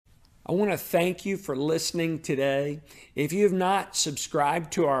I want to thank you for listening today. If you have not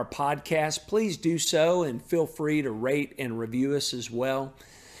subscribed to our podcast, please do so and feel free to rate and review us as well.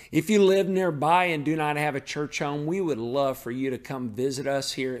 If you live nearby and do not have a church home, we would love for you to come visit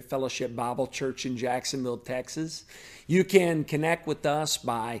us here at Fellowship Bible Church in Jacksonville, Texas. You can connect with us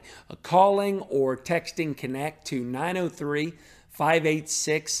by calling or texting Connect to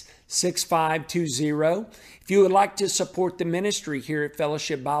 903-586-6520. If you would like to support the ministry here at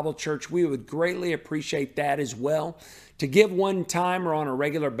Fellowship Bible Church, we would greatly appreciate that as well. To give one time or on a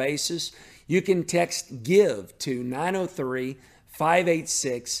regular basis, you can text GIVE to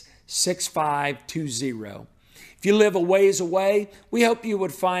 903-586-6520. If you live a ways away, we hope you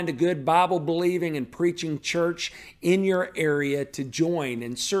would find a good Bible-believing and preaching church in your area to join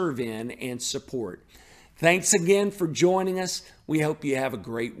and serve in and support. Thanks again for joining us. We hope you have a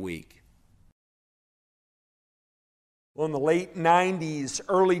great week. Well, in the late 90s,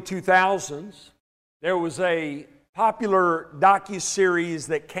 early 2000s, there was a popular docuseries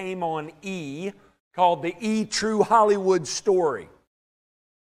that came on E! Called the E! True Hollywood Story.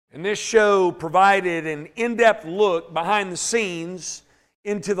 And this show provided an in-depth look behind the scenes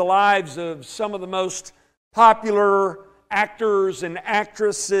into the lives of some of the most popular actors and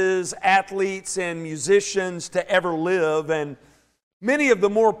actresses, athletes and musicians to ever live. And many of the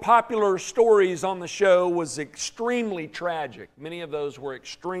more popular stories on the show was extremely tragic. Many of those were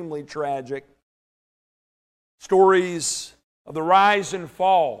extremely tragic. Stories of the rise and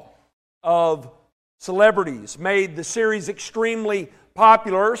fall of celebrities made the series extremely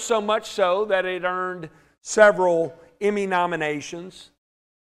popular, so much so that it earned several Emmy nominations.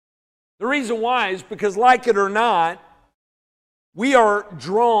 The reason why is because, like it or not, we are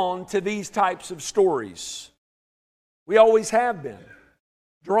drawn to these types of stories. We always have been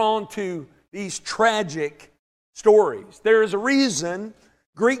drawn to these tragic stories. There is a reason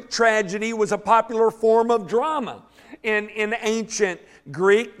Greek tragedy was a popular form of drama in ancient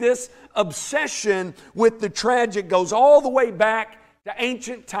Greek. This obsession with the tragic goes all the way back to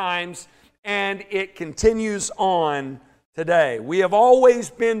ancient times, and it continues on today. We have always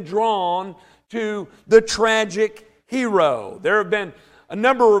been drawn to the tragic hero. There have been a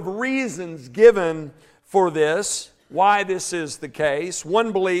number of reasons given for this, why this is the case.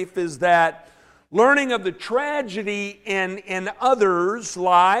 One belief is that learning of the tragedy in others'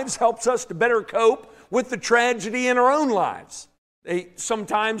 lives helps us to better cope with the tragedy in our own lives. They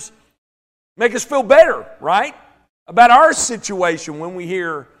sometimes make us feel better, right? About our situation when we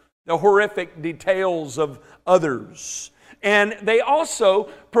hear the horrific details of others. And they also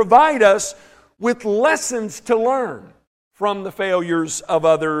provide us with lessons to learn from the failures of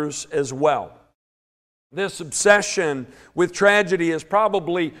others as well. This obsession with tragedy is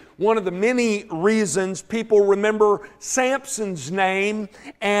probably one of the many reasons people remember Samson's name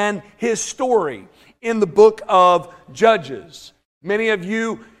and his story in the book of Judges. Many of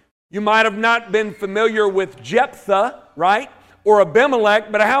you might have not been familiar with Jephthah, right? Or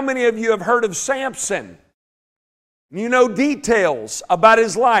Abimelech, but how many of you have heard of Samson? You know details about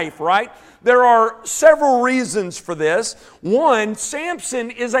his life, right? There are several reasons for this. One,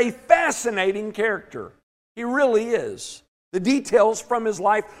 Samson is a fascinating character. He really is. The details from his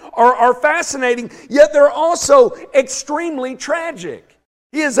life are fascinating, yet they're also extremely tragic.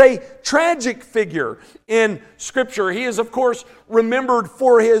 He is a tragic figure in Scripture. He is, of course, remembered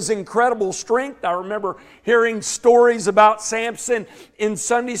for his incredible strength. I remember hearing stories about Samson in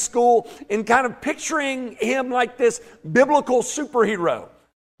Sunday school and kind of picturing him like this biblical superhero,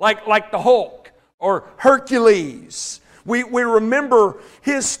 like the Hulk or Hercules. We remember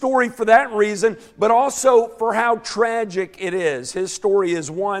his story for that reason, but also for how tragic it is. His story is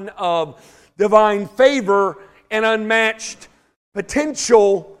one of divine favor and unmatched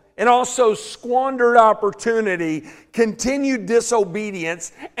potential, and also squandered opportunity, continued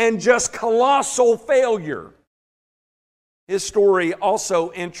disobedience, and just colossal failure. His story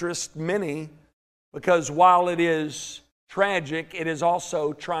also interests many because while it is tragic, it is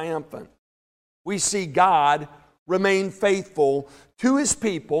also triumphant. We see God remain faithful to His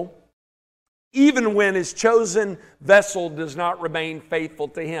people even when His chosen vessel does not remain faithful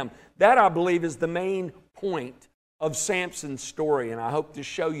to Him. That, I believe, is the main point of Samson's story, and I hope to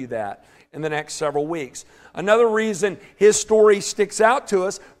show you that in the next several weeks. Another reason his story sticks out to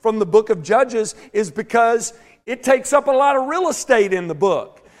us from the book of Judges is because it takes up a lot of real estate in the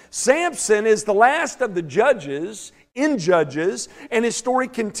book. Samson is the last of the judges in Judges, and his story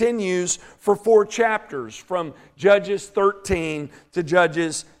continues for 4 chapters, from Judges 13 to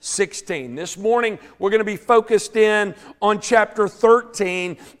Judges 16. This morning, we're going to be focused in on chapter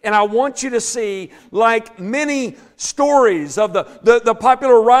 13, and I want you to see, like many stories of the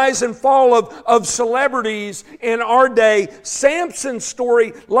popular rise and fall of celebrities in our day, Samson's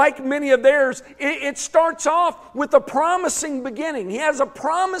story, like many of theirs, it starts off with a promising beginning. He has a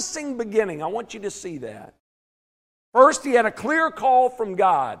promising beginning. I want you to see that. First, he had a clear call from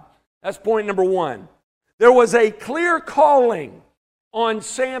God. That's point number 1. There was a clear calling on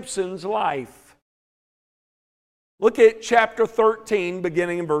Samson's life. Look at chapter 13,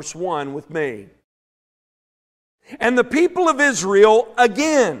 beginning in verse 1 with me. And the people of Israel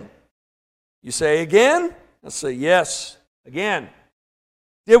again. You say again? I say yes, again.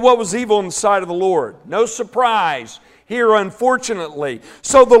 Did what was evil in the sight of the Lord. No surprise here, unfortunately.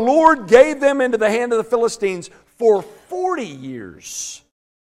 So the Lord gave them into the hand of the Philistines for 40 years.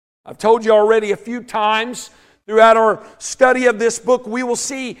 I've told you already a few times throughout our study of this book, we will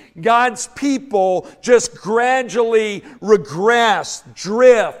see God's people just gradually regress,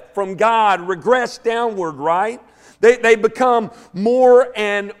 drift from God, regress downward, right? They become more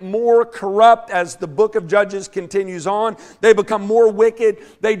and more corrupt as the book of Judges continues on. They become more wicked.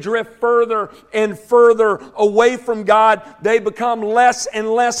 They drift further and further away from God. They become less and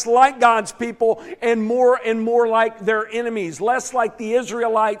less like God's people and more like their enemies. Less like the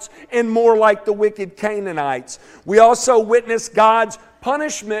Israelites and more like the wicked Canaanites. We also witness God's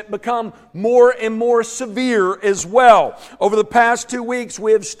punishment become more and more severe as well. Over the past 2 weeks,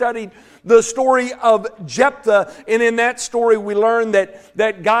 we have studied the story of Jephthah, and in that story we learn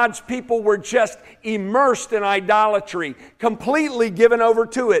that God's people were just immersed in idolatry, completely given over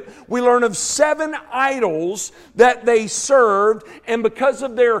to it. We learn of 7 idols that they served, and because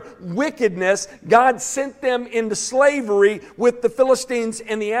of their wickedness, God sent them into slavery with the Philistines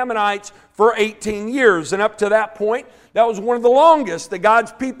and the Ammonites for 18 years. And up to that point, that was one of the longest that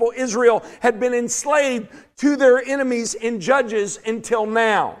God's people, Israel, had been enslaved to their enemies in Judges until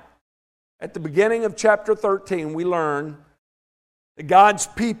now. At the beginning of chapter 13, we learn that God's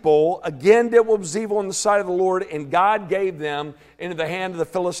people again did what was evil in the sight of the Lord, and God gave them into the hand of the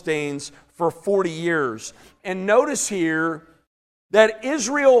Philistines for 40 years. And notice here that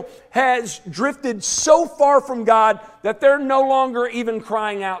Israel has drifted so far from God that they're no longer even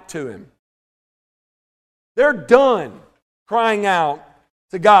crying out to Him. They're done crying out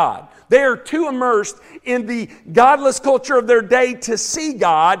to God. They are too immersed in the godless culture of their day to see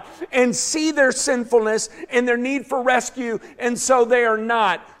God and see their sinfulness and their need for rescue, and so they are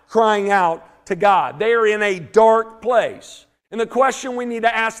not crying out to God. They are in a dark place. And the question we need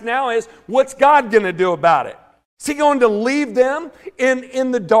to ask now is, what's God going to do about it? Is He going to leave them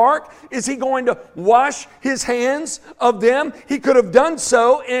in the dark? Is He going to wash His hands of them? He could have done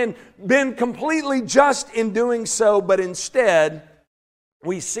so and been completely just in doing so, but instead,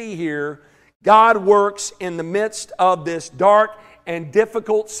 we see here God works in the midst of this dark and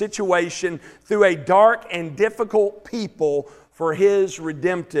difficult situation through a dark and difficult people for His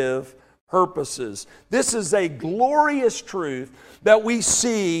redemptive purposes. This is a glorious truth that we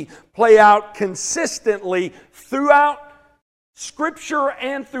see play out consistently throughout Scripture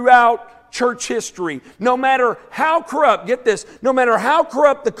and throughout church history. No matter how corrupt, get this, no matter how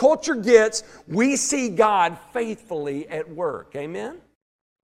corrupt the culture gets, we see God faithfully at work. Amen?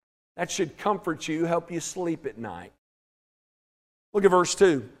 That should comfort you, help you sleep at night. Look at verse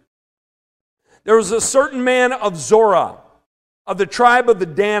 2. There was a certain man of Zorah, of the tribe of the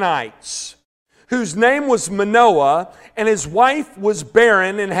Danites, whose name was Manoah, and his wife was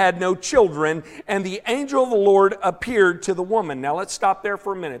barren and had no children, and the angel of the Lord appeared to the woman. Now let's stop there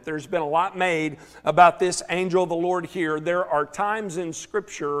for a minute. There's been a lot made about this angel of the Lord here. There are times in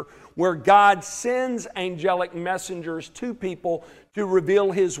Scripture where God sends angelic messengers to people to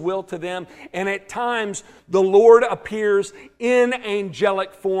reveal His will to them. And at times, the Lord appears in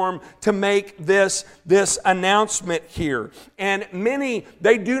angelic form to make this announcement here. And many,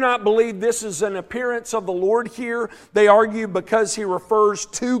 they do not believe this is an appearance of the Lord here. They argue because He refers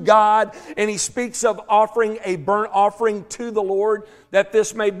to God and He speaks of offering a burnt offering to the Lord, that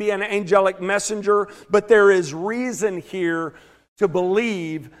this may be an angelic messenger. But there is reason here to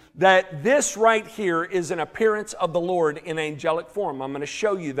believe that this right here is an appearance of the Lord in angelic form. I'm going to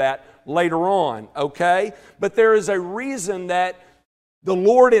show you that later on, okay? But there is a reason that the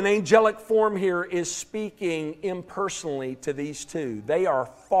Lord in angelic form here is speaking impersonally to these two. They are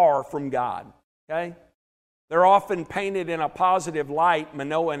far from God, okay? They're often painted in a positive light,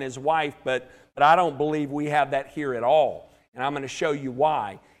 Manoah and his wife, but I don't believe we have that here at all. And I'm going to show you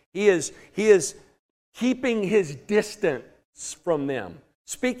why. He is keeping his distance from them,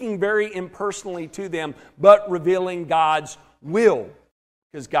 speaking very impersonally to them, but revealing God's will.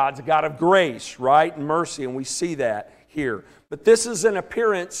 Because God's a God of grace, right? And mercy, and we see that here. But this is an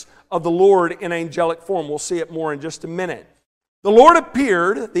appearance of the Lord in angelic form. We'll see it more in just a minute. The Lord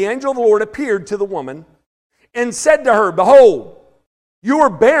appeared, the angel of the Lord appeared to the woman and said to her, "Behold, you are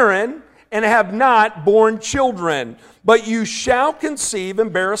barren and have not borne children, but you shall conceive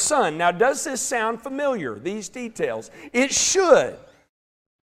and bear a son." Now, does this sound familiar, these details? It should.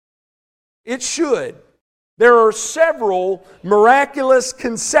 It should. There are several miraculous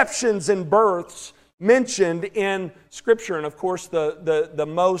conceptions and births mentioned in Scripture. And of course, the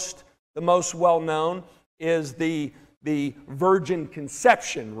most well-known is the virgin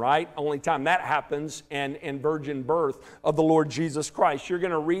conception, right? Only time that happens, and virgin birth of the Lord Jesus Christ. You're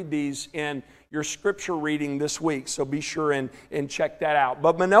going to read these in your Scripture reading this week, so be sure and check that out.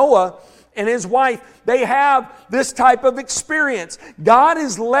 But Manoah and his wife, they have this type of experience. God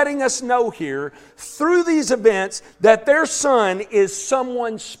is letting us know here, through these events, that their son is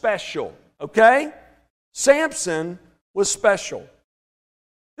someone special, okay? Samson was special.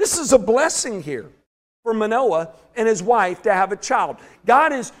 This is a blessing here for Manoah and his wife to have a child.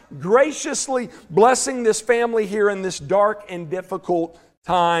 God is graciously blessing this family here in this dark and difficult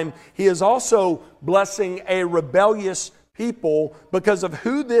time. He is also blessing a rebellious people because of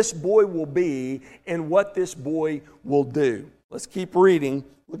who this boy will be and what this boy will do. Let's keep reading.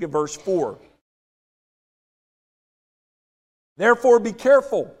 Look at verse 4. "Therefore be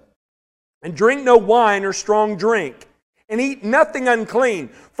careful, and drink no wine or strong drink, and eat nothing unclean.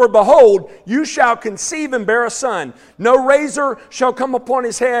 For behold, you shall conceive and bear a son. No razor shall come upon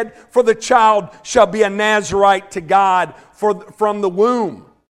his head, for the child shall be a Nazarite to God from the womb.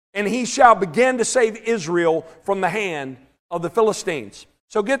 And he shall begin to save Israel from the hand of the Philistines."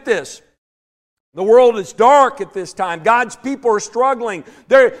 So get this. The world is dark at this time. God's people are struggling.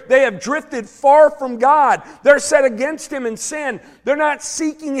 They have drifted far from God. They're set against Him in sin. They're not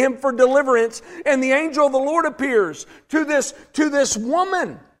seeking Him for deliverance. And the angel of the Lord appears to this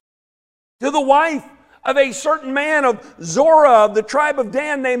woman, to the wife of a certain man of Zorah, of the tribe of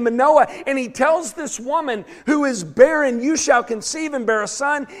Dan, named Manoah. And he tells this woman who is barren, "You shall conceive and bear a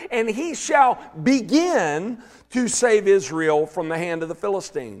son, and he shall begin to save Israel from the hand of the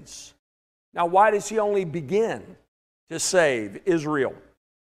Philistines." Now, why does he only begin to save Israel?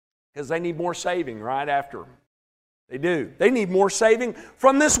 Because they need more saving right after. They do. They need more saving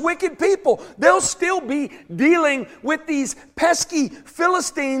from this wicked people. They'll still be dealing with these pesky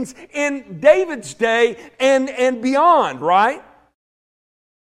Philistines in David's day and beyond, right?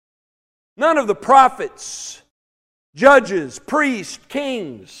 None of the prophets, judges, priests,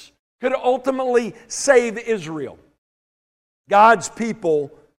 kings could ultimately save Israel. God's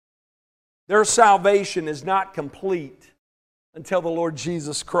people, their salvation is not complete until the Lord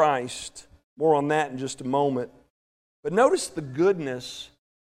Jesus Christ. More on that in just a moment. But notice the goodness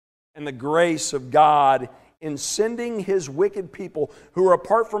and the grace of God in sending His wicked people who are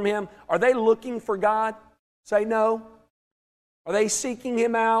apart from Him. Are they looking for God? Say no. Are they seeking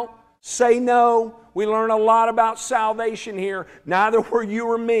Him out? Say no. We learn a lot about salvation here. Neither were you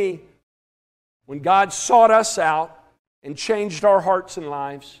or me. When God sought us out and changed our hearts and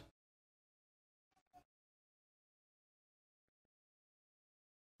lives,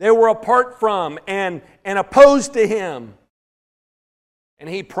 they were apart from and opposed to Him. And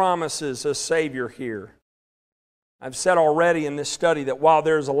He promises a Savior here. I've said already in this study that while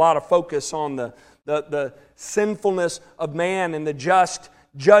there's a lot of focus on the sinfulness of man and the just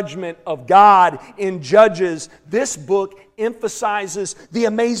judgment of God in Judges, this book emphasizes the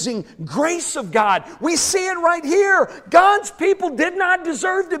amazing grace of God. We see it right here. God's people did not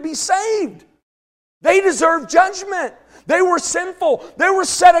deserve to be saved. They deserved judgment. They were sinful. They were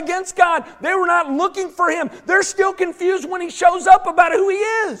set against God. They were not looking for Him. They're still confused when He shows up about who He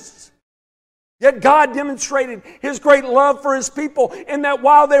is. Yet God demonstrated His great love for His people in that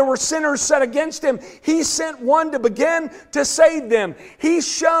while they were sinners set against Him, He sent one to begin to save them. He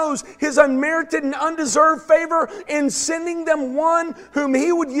shows His unmerited and undeserved favor in sending them one whom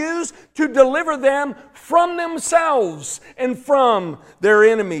He would use to deliver them from themselves and from their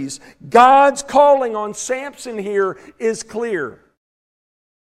enemies. God's calling on Samson here is clear.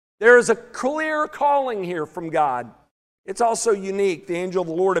 There is a clear calling here from God. It's also unique. The angel of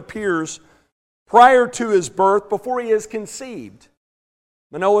the Lord appears prior to his birth, before he is conceived.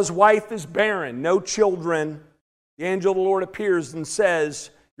 Manoah's wife is barren, no children. The angel of the Lord appears and says,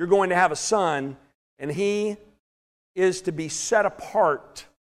 "You're going to have a son, and he is to be set apart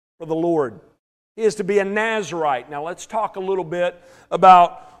for the Lord. He is to be a Nazarite." Now let's talk a little bit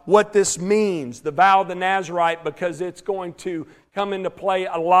about what this means, the vow of the Nazarite, because it's going to come into play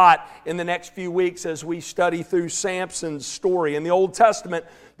a lot in the next few weeks as we study through Samson's story. In the Old Testament,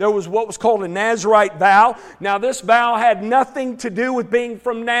 there was what was called a Nazarite vow. Now, this vow had nothing to do with being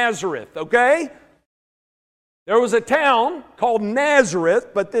from Nazareth, okay? There was a town called Nazareth,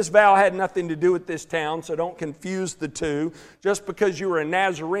 but this vow had nothing to do with this town, so don't confuse the two. Just because you were a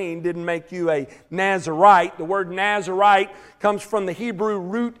Nazarene didn't make you a Nazarite. The word Nazarite comes from the Hebrew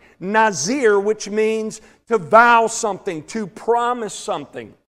root nazir, which means to vow something, to promise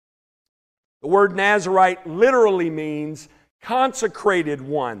something. The word Nazarite literally means consecrated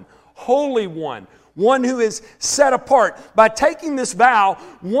one, holy one, one who is set apart. By taking this vow,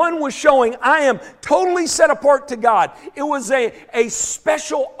 one was showing, I am totally set apart to God. It was a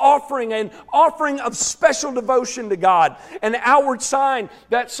special offering, an offering of special devotion to God. An outward sign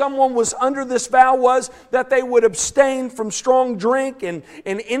that someone was under this vow was that they would abstain from strong drink and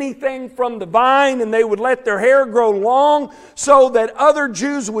anything from the vine, and they would let their hair grow long so that other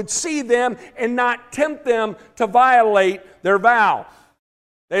Jews would see them and not tempt them to violate their vow.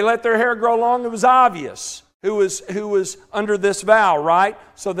 They let their hair grow long. It was obvious who was under this vow, right?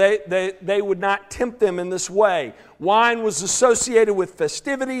 So they would not tempt them in this way. Wine was associated with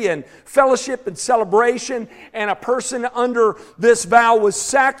festivity and fellowship and celebration, and a person under this vow was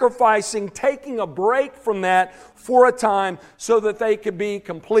sacrificing, taking a break from that for a time so that they could be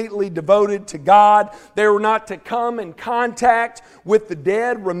completely devoted to God. They were not to come in contact with the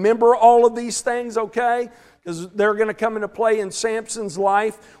dead. Remember all of these things, okay? Because they're going to come into play in Samson's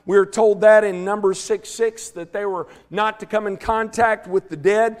life. We're told that in Numbers 6:6 that they were not to come in contact with the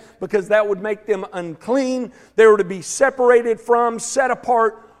dead because that would make them unclean. They were to be separated from, set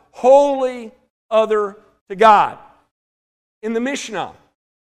apart, holy, other to God. In the Mishnah,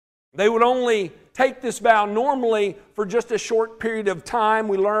 they would only take this vow normally for just a short period of time.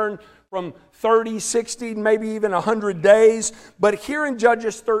 We learn from 30, 60, maybe even 100 days. But here in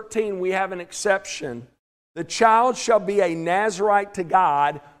Judges 13, we have an exception. The child shall be a Nazarite to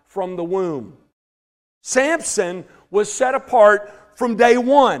God from the womb. Samson was set apart from day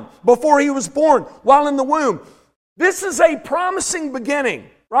one, before he was born, while in the womb. This is a promising beginning,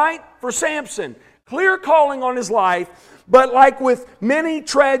 right, for Samson. Clear calling on his life, but like with many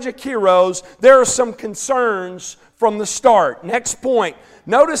tragic heroes, there are some concerns from the start. Next point.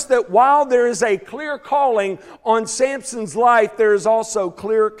 Notice that while there is a clear calling on Samson's life, there is also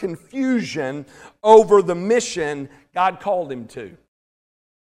clear confusion over the mission God called him to.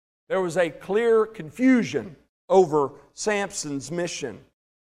 There was a clear confusion over Samson's mission.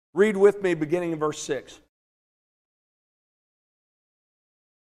 Read with me beginning in verse 6.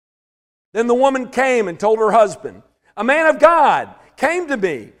 Then the woman came and told her husband, "A man of God came to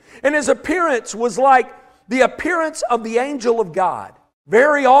me, and his appearance was like the appearance of the angel of God.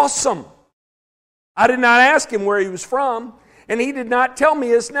 Very awesome. I did not ask him where he was from, and he did not tell me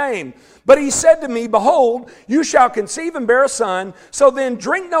his name. But he said to me, Behold, you shall conceive and bear a son. So then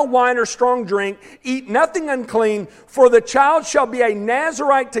drink no wine or strong drink, eat nothing unclean, for the child shall be a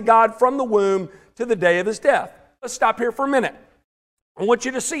Nazarite to God from the womb to the day of his death." Let's stop here for a minute. I want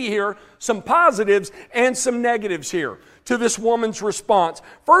you to see here some positives and some negatives here to this woman's response.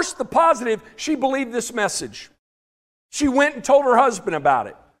 First, the positive, she believed this message. She went and told her husband about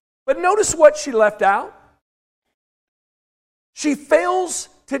it. But notice what she left out. She fails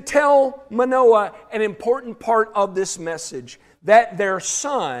to tell Manoah an important part of this message, that their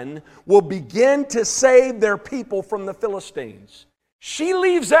son will begin to save their people from the Philistines. She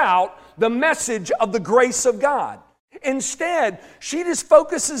leaves out the message of the grace of God. Instead, she just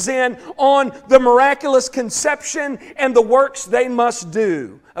focuses in on the miraculous conception and the works they must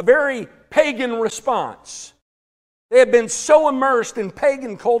do. A very pagan response. They had been so immersed in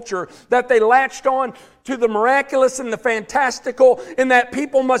pagan culture that they latched on to the miraculous and the fantastical, in that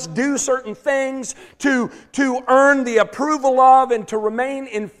people must do certain things to earn the approval of and to remain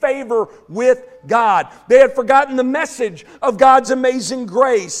in favor with God. They had forgotten the message of God's amazing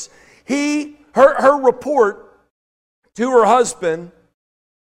grace. Her report to her husband,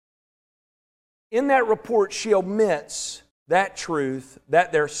 in that report she omits that truth,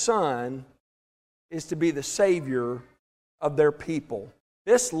 that their son is to be the Savior of their people.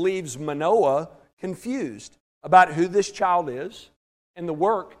 This leaves Manoah confused about who this child is and the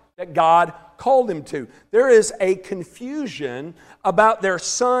work that God called him to. There is a confusion about their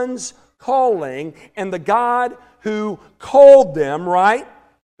son's calling and the God who called them, right?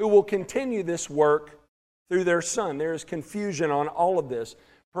 Who will continue this work through their son. There is confusion on all of this.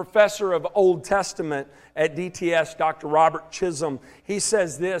 Professor of Old Testament at DTS, Dr. Robert Chisholm, he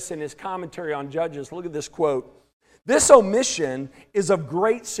says this in his commentary on Judges. Look at this quote. This omission is of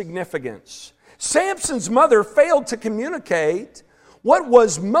great significance. Samson's mother failed to communicate what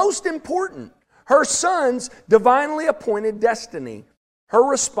was most important, her son's divinely appointed destiny. Her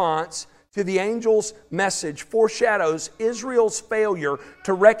response to the angel's message foreshadows Israel's failure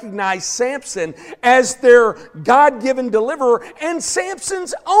to recognize Samson as their God-given deliverer and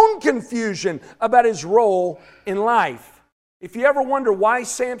Samson's own confusion about his role in life. If you ever wonder why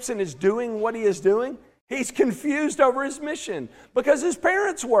Samson is doing what he is doing, he's confused over his mission because his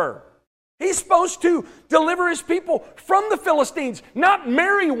parents were. He's supposed to deliver his people from the Philistines, not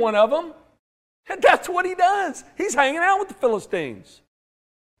marry one of them. And that's what he does. He's hanging out with the Philistines.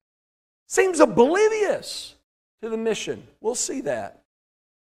 Seems oblivious to the mission. We'll see that.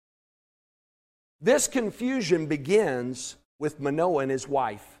 This confusion begins with Manoah and his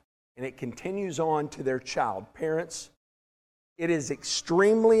wife, and it continues on to their child. Parents, it is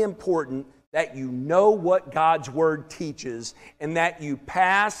extremely important that you know what God's Word teaches and that you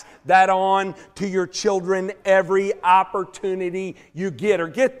pass that on to your children every opportunity you get. Or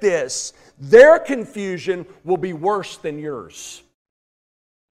get this, their confusion will be worse than yours.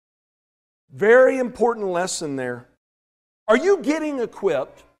 Very important lesson there. Are you getting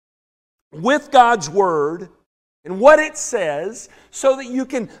equipped with God's Word and what it says so that you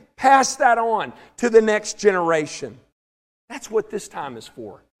can pass that on to the next generation? That's what this time is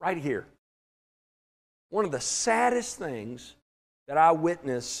for, right here. One of the saddest things that I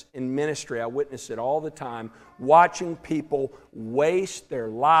witness in ministry, I witness it all the time, watching people waste their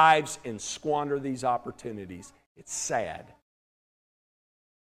lives and squander these opportunities. It's sad.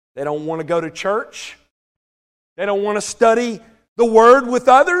 They don't want to go to church. They don't want to study the Word with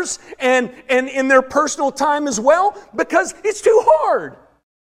others and in their personal time as well because it's too hard.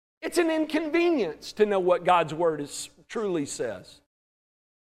 It's an inconvenience to know what God's Word truly says.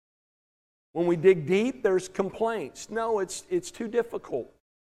 When we dig deep, there's complaints. No, it's too difficult.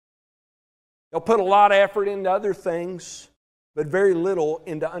 They'll put a lot of effort into other things, but very little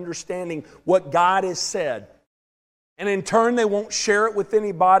into understanding what God has said. And in turn, they won't share it with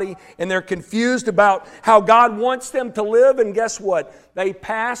anybody, and they're confused about how God wants them to live, and guess what? They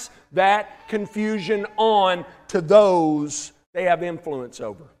pass that confusion on to those they have influence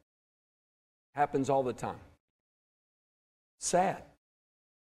over. Happens all the time. Sad.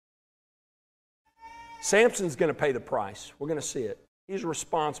 Samson's going to pay the price. We're going to see it. He's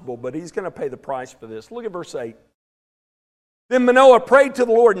responsible, but he's going to pay the price for this. Look at verse 8. Then Manoah prayed to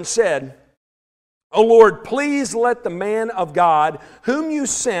the Lord and said, O Lord, please let the man of God whom you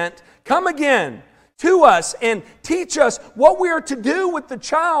sent come again to us and teach us what we are to do with the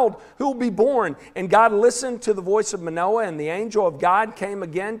child who will be born. And God listened to the voice of Manoah, and the angel of God came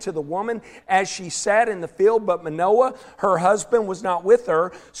again to the woman as she sat in the field. But Manoah, her husband, was not with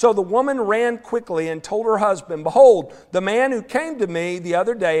her. So the woman ran quickly and told her husband, Behold, the man who came to me the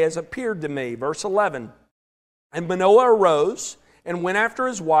other day has appeared to me. Verse 11. And Manoah arose and went after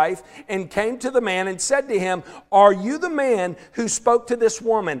his wife, and came to the man and said to him, Are you the man who spoke to this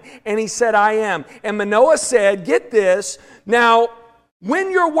woman? And he said, I am. And Manoah said, Get this, now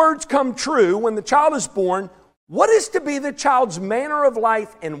when your words come true, when the child is born, what is to be the child's manner of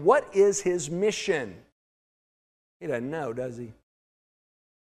life, and what is his mission? He doesn't know, does he?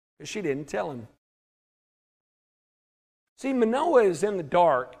 Because she didn't tell him. See, Manoah is in the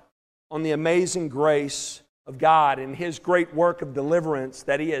dark on the amazing grace of God and His great work of deliverance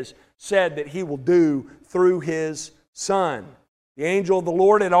that He has said that He will do through His Son. The angel of the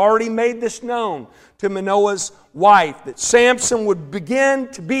Lord had already made this known to Manoah's wife, that Samson would begin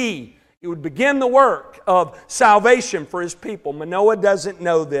the work of salvation for his people. Manoah doesn't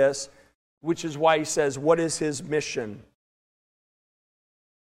know this, which is why he says, what is his mission?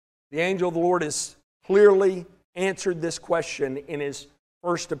 The angel of the Lord has clearly answered this question in his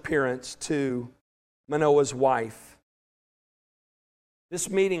first appearance to Manoah's wife. This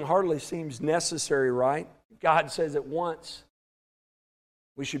meeting hardly seems necessary, right? God says it once.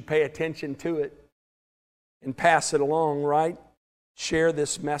 We should pay attention to it and pass it along, right? Share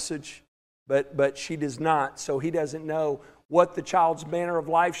this message. But she does not, so he doesn't know what the child's manner of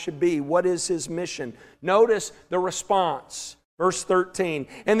life should be. What is his mission? Notice the response. Verse 13.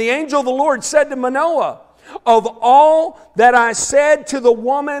 And the angel of the Lord said to Manoah, Of all that I said to the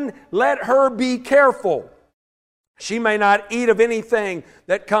woman, let her be careful. She may not eat of anything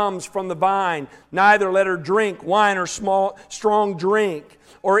that comes from the vine, neither let her drink wine or strong drink,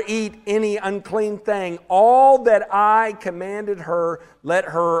 or eat any unclean thing. All that I commanded her, let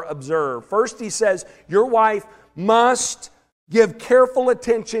her observe. First he says, your wife must give careful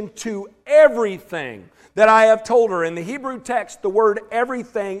attention to everything that I have told her. In the Hebrew text, the word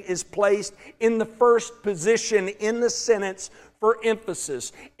everything is placed in the first position in the sentence for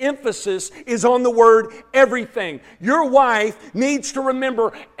emphasis. Emphasis is on the word everything. Your wife needs to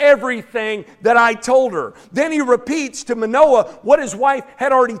remember everything that I told her. Then he repeats to Manoah what his wife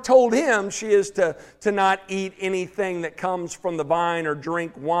had already told him. She is to not eat anything that comes from the vine, or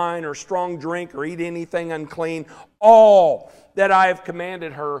drink wine or strong drink, or eat anything unclean. All that I have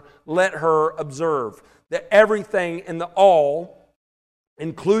commanded her, let her observe. The everything in the all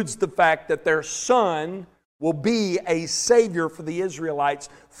includes the fact that their son will be a savior for the Israelites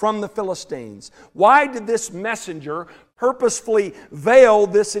from the Philistines. Why did this messenger purposefully veil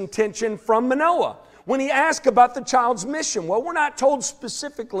this intention from Manoah when he asked about the child's mission? Well, we're not told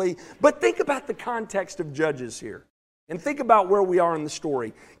specifically, but think about the context of Judges here. And think about where we are in the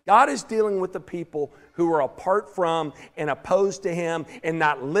story. God is dealing with the people who are apart from and opposed to Him and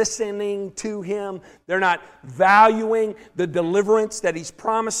not listening to Him. They're not valuing the deliverance that He's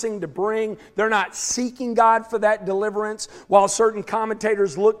promising to bring. They're not seeking God for that deliverance. While certain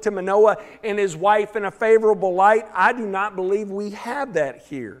commentators look to Manoah and his wife in a favorable light, I do not believe we have that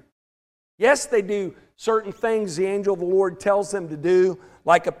here. Yes, they do certain things the angel of the Lord tells them to do,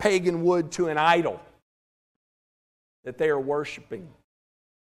 like a pagan would to an idol that they are worshiping.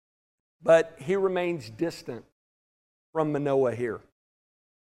 But he remains distant from Manoah here.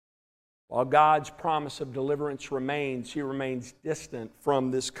 While God's promise of deliverance remains, he remains distant from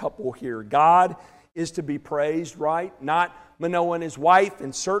this couple here. God is to be praised, right? Not Manoah and his wife,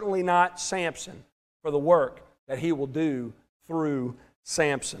 and certainly not Samson for the work that he will do through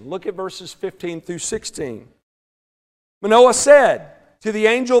Samson. Look at verses 15 through 16. Manoah said to the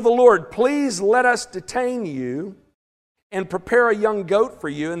angel of the Lord, "Please let us detain you and prepare a young goat for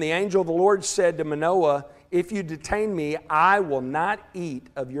you." And the angel of the Lord said to Manoah, "If you detain me, I will not eat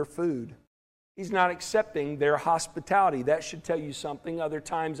of your food." He's not accepting their hospitality. That should tell you something. Other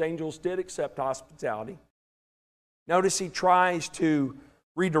times angels did accept hospitality. Notice he tries to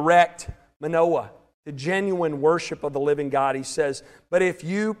redirect Manoah to genuine worship of the living God. He says, "But if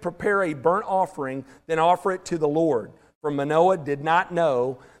you prepare a burnt offering, then offer it to the Lord." For Manoah did not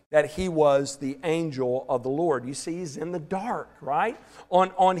know that he was the angel of the Lord. You see, he's in the dark, right?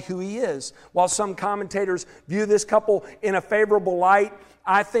 On who he is. While some commentators view this couple in a favorable light,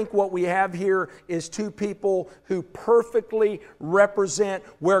 I think what we have here is two people who perfectly represent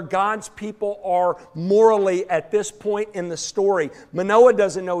where God's people are morally at this point in the story. Manoah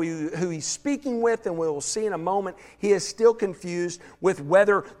doesn't know who he's speaking with, and we'll see in a moment. He is still confused with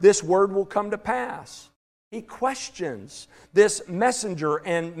whether this word will come to pass. He questions this messenger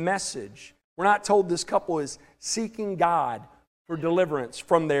and message. We're not told this couple is seeking God for deliverance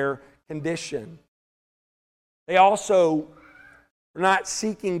from their condition. They also are not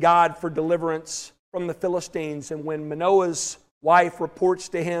seeking God for deliverance from the Philistines. And when Manoah's wife reports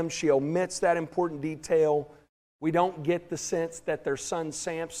to him, she omits that important detail. We don't get the sense that their son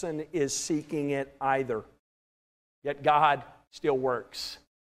Samson is seeking it either. Yet God still works.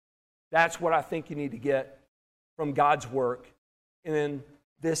 That's what I think you need to get from God's work in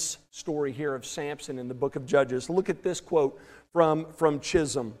this story here of Samson in the book of Judges. Look at this quote from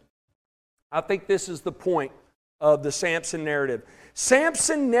Chisholm. I think this is the point of the Samson narrative.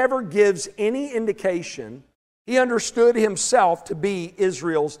 Samson never gives any indication he understood himself to be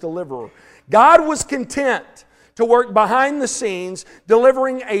Israel's deliverer. God was content to work behind the scenes,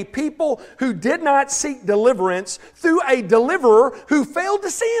 delivering a people who did not seek deliverance through a deliverer who failed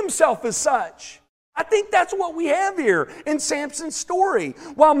to see himself as such. I think that's what we have here in Samson's story.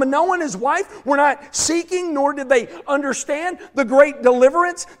 While Manoah and his wife were not seeking, nor did they understand the great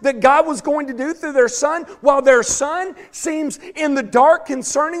deliverance that God was going to do through their son, while their son seems in the dark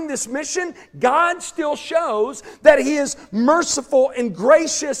concerning this mission, God still shows that He is merciful and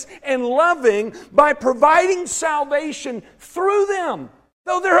gracious and loving by providing salvation through them,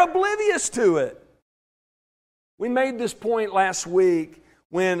 though they're oblivious to it. We made this point last week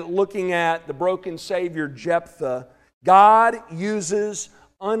when looking at the broken Savior Jephthah. God uses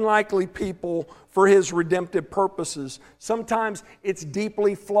unlikely people for His redemptive purposes. Sometimes it's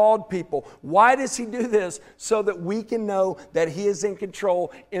deeply flawed people. Why does He do this? So that we can know that He is in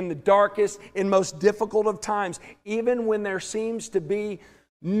control in the darkest and most difficult of times. Even when there seems to be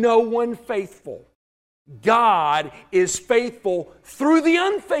no one faithful, God is faithful through the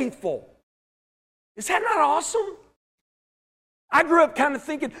unfaithful. Is that not awesome? I grew up kind of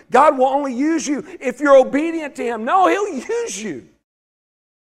thinking God will only use you if you're obedient to Him. No, He'll use you.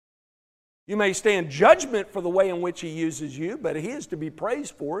 You may stand judgment for the way in which He uses you, but He is to be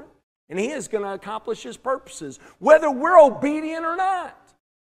praised for it. And He is going to accomplish His purposes, whether we're obedient or not.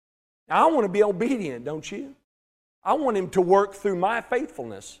 Now, I want to be obedient, don't you? I want Him to work through my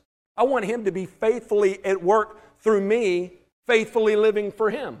faithfulness. I want Him to be faithfully at work through me, faithfully living for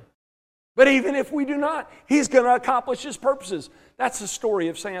Him. But even if we do not, He's going to accomplish His purposes. That's the story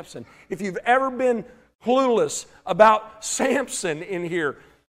of Samson. If you've ever been clueless about Samson in here,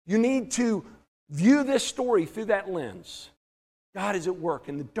 you need to view this story through that lens. God is at work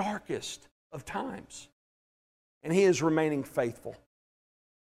in the darkest of times, and He is remaining faithful.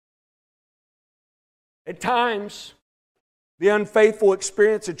 At times, the unfaithful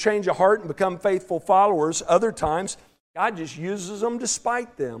experience a change of heart and become faithful followers. Other times, God just uses them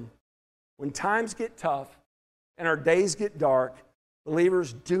despite them. When times get tough and our days get dark,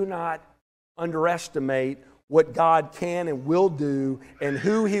 believers, do not underestimate what God can and will do and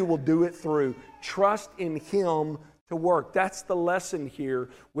who He will do it through. Trust in Him to work. That's the lesson here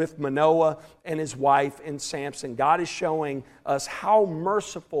with Manoah and his wife and Samson. God is showing us how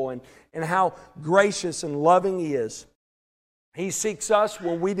merciful and how gracious and loving He is. He seeks us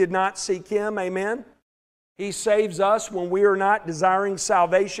when we did not seek Him, amen? He saves us when we are not desiring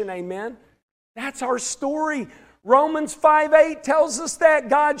salvation, amen? That's our story. Romans 5:8 tells us that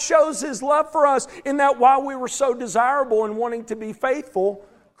God shows His love for us in that while we were so desirable and wanting to be faithful,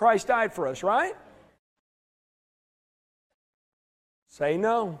 Christ died for us, right? Say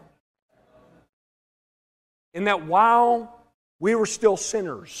no. In that while we were still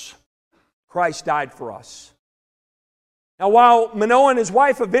sinners, Christ died for us. Now, while Manoah and his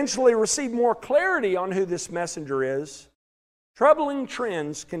wife eventually received more clarity on who this messenger is, troubling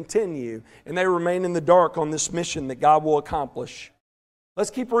trends continue, and they remain in the dark on this mission that God will accomplish. Let's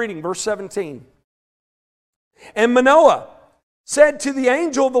keep reading, verse 17. And Manoah said to the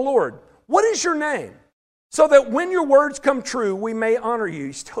angel of the Lord, "What is your name? So that when your words come true, we may honor you."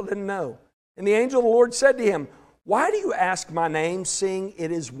 He still didn't know. And the angel of the Lord said to him, "Why do you ask my name, seeing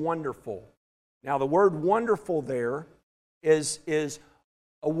it is wonderful?" Now, the word wonderful there is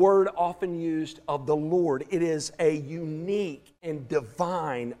a word often used of the Lord. It is a unique and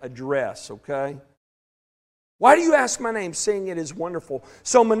divine address, okay? "Why do you ask my name, seeing it is wonderful?"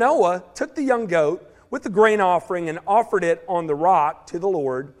 So Manoah took the young goat with the grain offering and offered it on the rock to the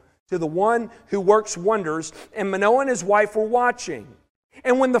Lord, to the one who works wonders, and Manoah and his wife were watching.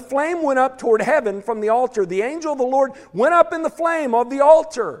 And when the flame went up toward heaven from the altar, the angel of the Lord went up in the flame of the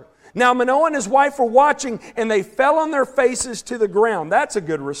altar. Now Manoah and his wife were watching, and they fell on their faces to the ground. That's a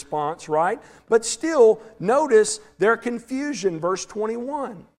good response, right? But still, notice their confusion, verse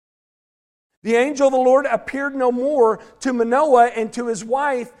 21. The angel of the Lord appeared no more to Manoah and to his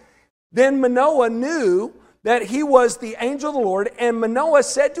wife. Then Manoah knew that he was the angel of the Lord, and Manoah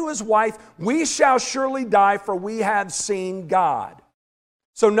said to his wife, "We shall surely die, for we have seen God."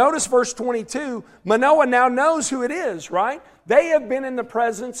 So notice verse 22, Manoah now knows who it is, right? They have been in the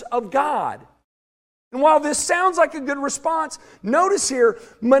presence of God. And while this sounds like a good response, notice here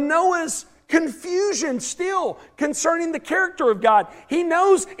Manoah's confusion still concerning the character of God. He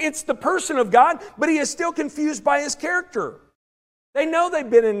knows it's the person of God, but he is still confused by His character. They know they've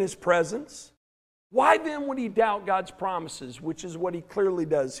been in His presence. Why then would he doubt God's promises, which is what he clearly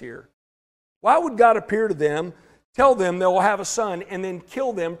does here? Why would God appear to them, tell them they will have a son, and then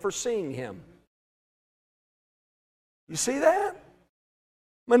kill them for seeing Him? You see that?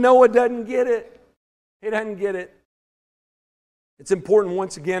 Manoah doesn't get it. He doesn't get it. It's important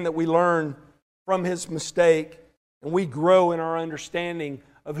once again that we learn from his mistake and we grow in our understanding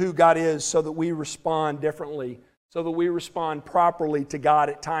of who God is so that we respond differently, so that we respond properly to God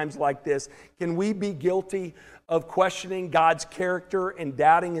at times like this. Can we be guilty of questioning God's character and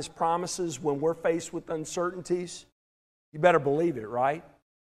doubting His promises when we're faced with uncertainties? You better believe it, right?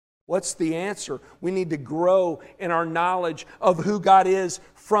 What's the answer? We need to grow in our knowledge of who God is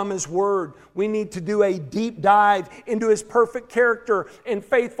from His Word. We need to do a deep dive into His perfect character and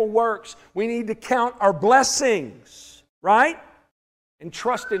faithful works. We need to count our blessings, right? And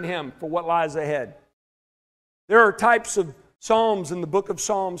trust in Him for what lies ahead. There are types of psalms in the book of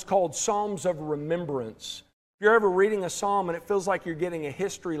Psalms called Psalms of Remembrance. If you're ever reading a psalm and it feels like you're getting a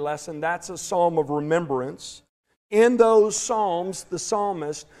history lesson, that's a psalm of remembrance. In those psalms, the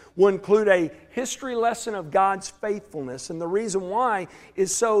psalmist will include a history lesson of God's faithfulness. And the reason why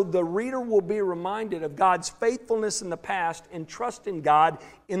is so the reader will be reminded of God's faithfulness in the past and trust in God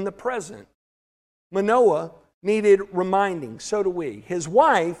in the present. Manoah needed reminding, so do we. His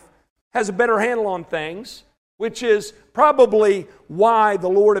wife has a better handle on things, which is probably why the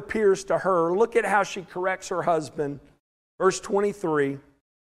Lord appears to her. Look at how she corrects her husband. Verse 23.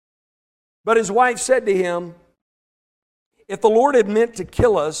 But his wife said to him, "If the Lord had meant to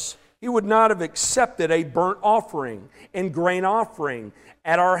kill us, He would not have accepted a burnt offering and grain offering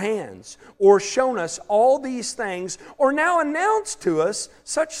at our hands, or shown us all these things, or now announced to us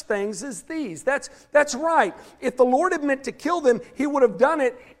such things as these. That's right. If the Lord had meant to kill them, He would have done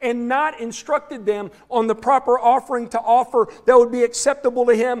it and not instructed them on the proper offering to offer that would be acceptable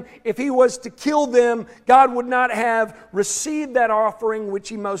to Him. If He was to kill them, God would not have received that offering, which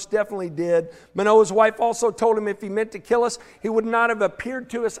He most definitely did. Manoah's wife also told him if He meant to kill us, He would not have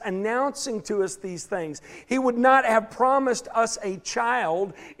appeared to us announcing to us these things. He would not have promised us a child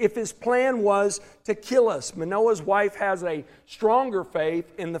if His plan was to kill us. Manoah's wife has a stronger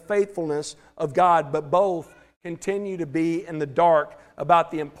faith in the faithfulness of God, but both continue to be in the dark about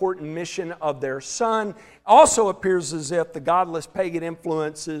the important mission of their son. Also appears as if the godless pagan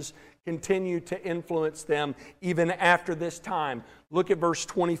influences continue to influence them even after this time. Look at verse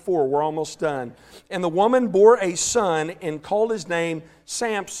 24. We're almost done. And the woman bore a son and called his name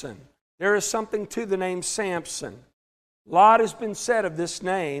Samson. There is something to the name Samson. A lot has been said of this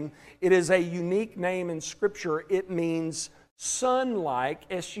name. It is a unique name in Scripture. It means sun-like,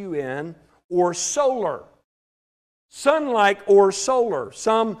 S-U-N, or solar. Sun-like or solar.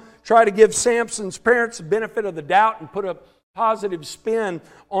 Some try to give Samson's parents the benefit of the doubt and put a positive spin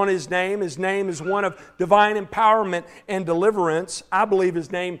on his name. His name is one of divine empowerment and deliverance. I believe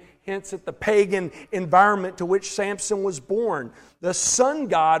his name hints at the pagan environment to which Samson was born. The sun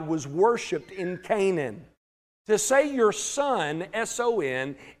god was worshipped in Canaan. To say your son,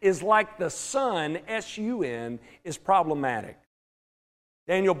 S-O-N, is like the sun, S-U-N, is problematic.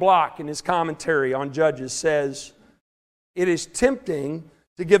 Daniel Block, in his commentary on Judges, says, it is tempting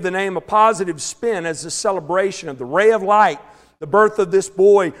to give the name a positive spin as a celebration of the ray of light, the birth of this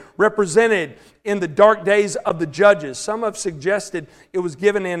boy represented in the dark days of the Judges. Some have suggested it was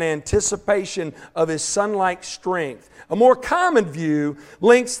given in anticipation of his sun-like strength. A more common view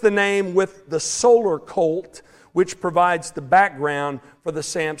links the name with the solar cult, which provides the background for the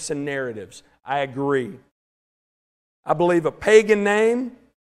Samson narratives. I agree. I believe a pagan name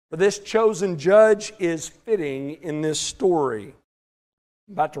for this chosen judge is fitting in this story.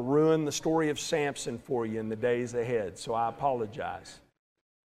 I'm about to ruin the story of Samson for you in the days ahead, so I apologize.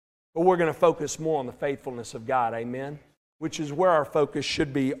 But we're going to focus more on the faithfulness of God, amen? Which is where our focus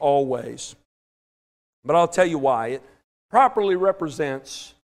should be always. But I'll tell you why. It properly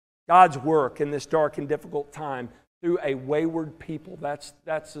represents God's work in this dark and difficult time through a wayward people. That's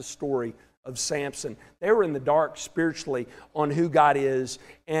the story of Samson. They were in the dark spiritually on who God is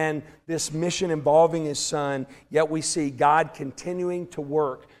and this mission involving His son, yet we see God continuing to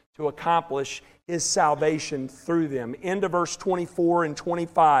work to accomplish His salvation through them. Into verse 24 and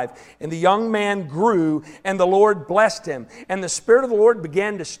 25. And the young man grew, and the Lord blessed him. And the Spirit of the Lord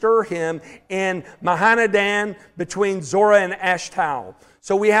began to stir him in Mahanadan between Zorah and Eshtaol.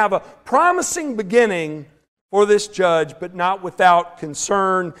 So we have a promising beginning for this judge, but not without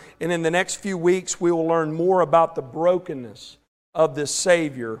concern. And in the next few weeks, we will learn more about the brokenness of this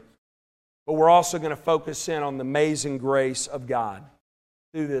Savior. But we're also going to focus in on the amazing grace of God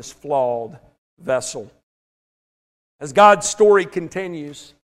through this flawed vessel. As God's story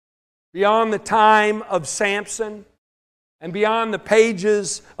continues, beyond the time of Samson and beyond the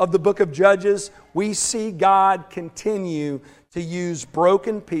pages of the book of Judges, we see God continue to use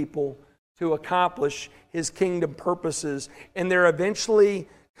broken people to accomplish His kingdom purposes. And there eventually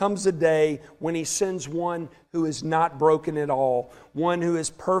comes a day when He sends one who is not broken at all, one who is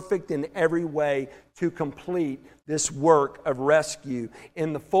perfect in every way to complete this work of rescue.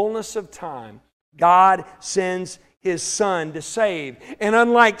 In the fullness of time, God sends His Son to save. And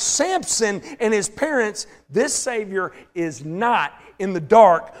unlike Samson and his parents, this Savior is not in the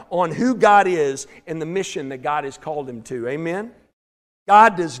dark on who God is and the mission that God has called Him to. Amen?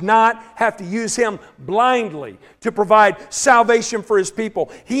 God does not have to use Him blindly to provide salvation for His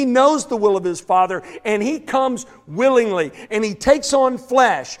people. He knows the will of His Father, and He comes willingly, and He takes on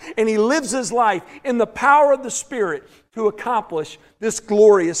flesh, and He lives His life in the power of the Spirit to accomplish this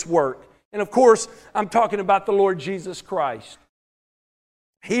glorious work. And of course, I'm talking about the Lord Jesus Christ.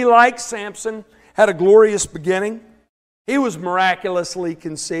 He, like Samson, had a glorious beginning. He was miraculously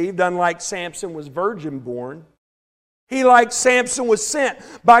conceived, unlike Samson was virgin born. He, like Samson, was sent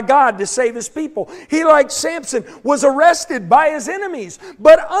by God to save His people. He, like Samson, was arrested by his enemies,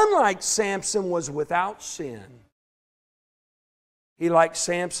 but unlike Samson, was without sin. He, like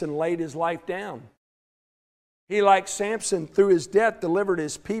Samson, laid his life down. He, like Samson, through his death, delivered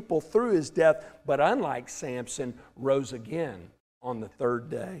his people through his death, but unlike Samson, rose again on the third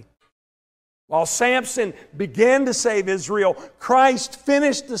day. While Samson began to save Israel, Christ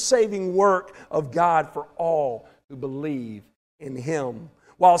finished the saving work of God for all who believe in Him.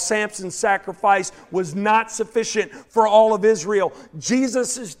 While Samson's sacrifice was not sufficient for all of Israel,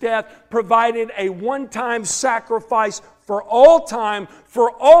 Jesus' death provided a one-time sacrifice for all time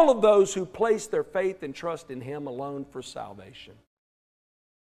for all of those who place their faith and trust in Him alone for salvation.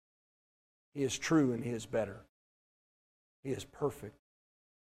 He is true and He is better. He is perfect.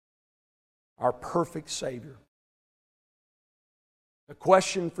 Our perfect Savior. The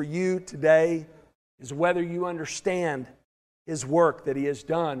question for you today is whether you understand His work that He has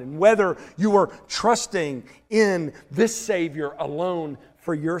done and whether you are trusting in this Savior alone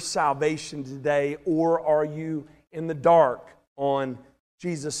for your salvation today, or are you in the dark on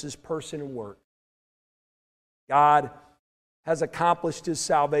Jesus' person and work. God has accomplished His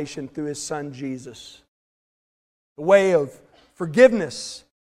salvation through His Son Jesus. The way of forgiveness,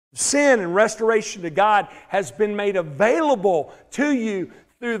 sin, and restoration to God has been made available to you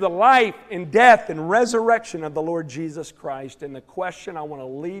through the life and death and resurrection of the Lord Jesus Christ. And the question I want to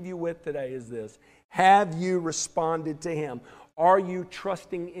leave you with today is this: have you responded to Him? Are you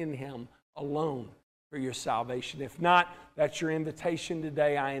trusting in Him alone for your salvation? If not, that's your invitation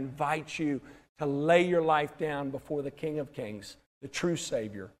today. I invite you to lay your life down before the King of Kings, the true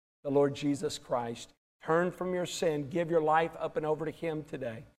Savior, the Lord Jesus Christ. Turn from your sin, give your life up and over to Him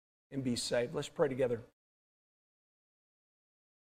today, and be saved. Let's pray together.